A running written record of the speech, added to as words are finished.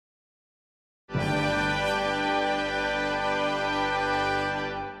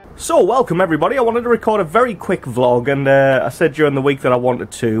So, welcome everybody. I wanted to record a very quick vlog, and I said during the week that I wanted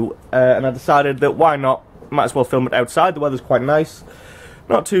to, and I decided that why not, might as well film it outside. The weather's quite nice,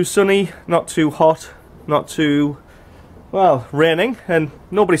 not too sunny, not too hot, not too, well, raining, and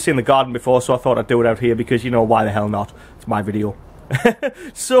nobody's seen the garden before, so I thought I'd do it out here because, you know, why the hell not? It's my video.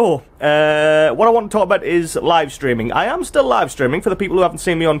 So, what I want to talk about is live streaming. I am still live streaming for the people who haven't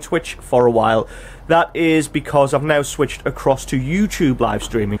seen me on Twitch for a while. That is because I've now switched across to YouTube live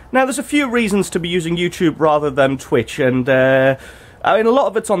streaming. Now, there's a few reasons to be using YouTube rather than Twitch, and I mean, a lot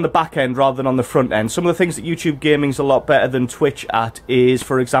of it's on the back end rather than on the front end. Some of the things that YouTube Gaming's a lot better than Twitch at is,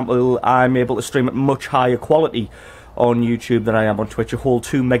 for example, I'm able to stream at much higher quality on YouTube than I am on Twitch, a whole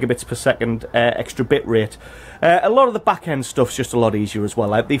 2 megabits per second extra bit rate. A lot of the back-end stuff's just a lot easier as well,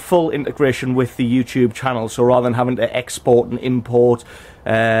 like the full integration with the YouTube channel, so rather than having to export and import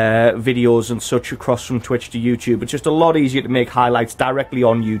videos and such across from Twitch to YouTube, it's just a lot easier to make highlights directly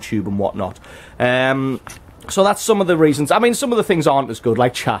on YouTube and whatnot. So that's some of the reasons. I mean, some of the things aren't as good,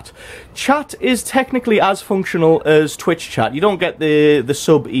 like chat. Chat is technically as functional as Twitch chat. You don't get the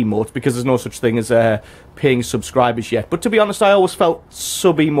sub emote because there's no such thing as paying subscribers yet. But to be honest, I always felt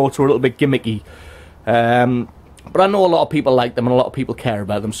sub emotes were a little bit gimmicky. But I know a lot of people like them and a lot of people care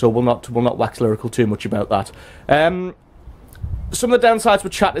about them, so we'll not wax lyrical too much about that. Some of the downsides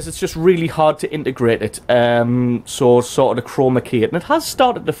with chat is it's just really hard to integrate it. So sort of the chroma key, and it has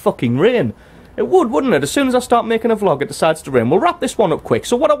started to fucking rain. It would, wouldn't it? As soon as I start making a vlog, it decides to rain. We'll wrap this one up quick.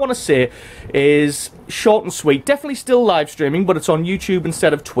 So what I want to say is short and sweet. Definitely still live streaming, but it's on YouTube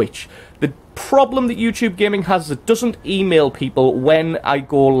instead of Twitch. The problem that YouTube Gaming has is it doesn't email people when I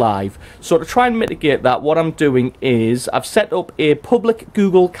go live. So to try and mitigate that, what I'm doing is I've set up a public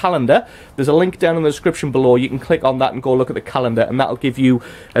Google Calendar. There's a link down in the description below. You can click on that and go look at the calendar, and that'll give you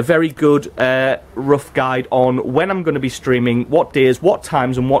a very good rough guide on when I'm going to be streaming, what days, what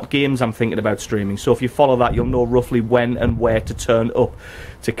times, and what games I'm thinking about streaming. So if you follow that, you'll know roughly when and where to turn up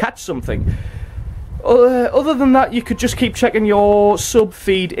to catch something. Other than that, you could just keep checking your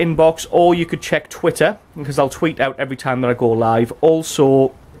sub-feed inbox, or you could check Twitter, because I'll tweet out every time that I go live.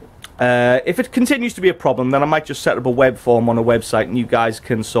 Also, if it continues to be a problem, then I might just set up a web form on a website, and you guys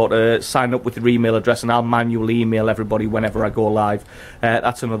can sort of sign up with your email address, and I'll manually email everybody whenever I go live.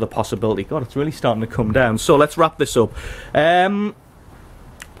 That's another possibility. God, it's really starting to come down. So let's wrap this up.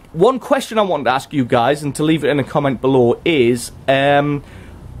 One question I wanted to ask you guys, and to leave it in a comment below, is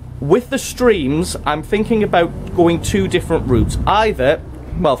with the streams, I'm thinking about going 2 different routes. Either,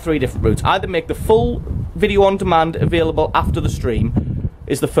 well, 3 different routes. Either make the full video on demand available after the stream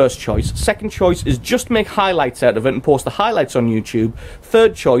is the first choice. Second choice is just make highlights out of it and post the highlights on YouTube.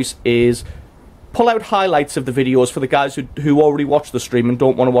 Third choice is pull out highlights of the videos for the guys who already watched the stream and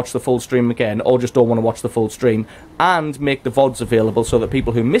don't want to watch the full stream again, or just don't want to watch the full stream, and make the VODs available so that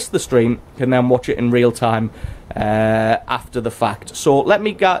people who missed the stream can then watch it in real time after the fact. So let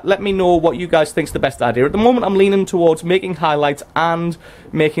me know what you guys think's the best idea. At the moment, I'm leaning towards making highlights and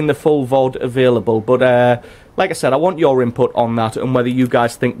making the full VOD available, but like I said, I want your input on that and whether you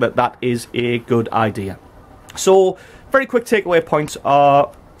guys think that that is a good idea. So, very quick takeaway points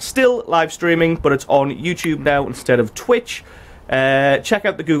are still live streaming, but it's on YouTube now instead of Twitch. Check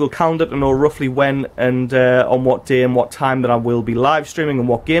out the Google Calendar to know roughly when and on what day and what time that I will be live streaming and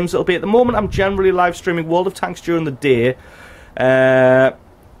what games it'll be. At the moment, I'm generally live streaming World of Tanks during the day,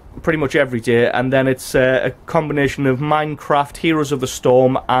 pretty much every day, and then it's a combination of Minecraft, Heroes of the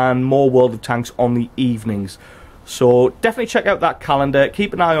Storm, and more World of Tanks on the evenings. So definitely check out that calendar,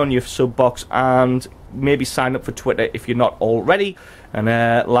 keep an eye on your sub box, and maybe sign up for Twitter if you're not already. And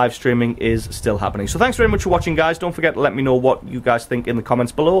live streaming is still happening. So thanks very much for watching, guys. Don't forget to let me know what you guys think in the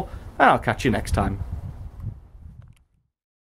comments below, and I'll catch you next time.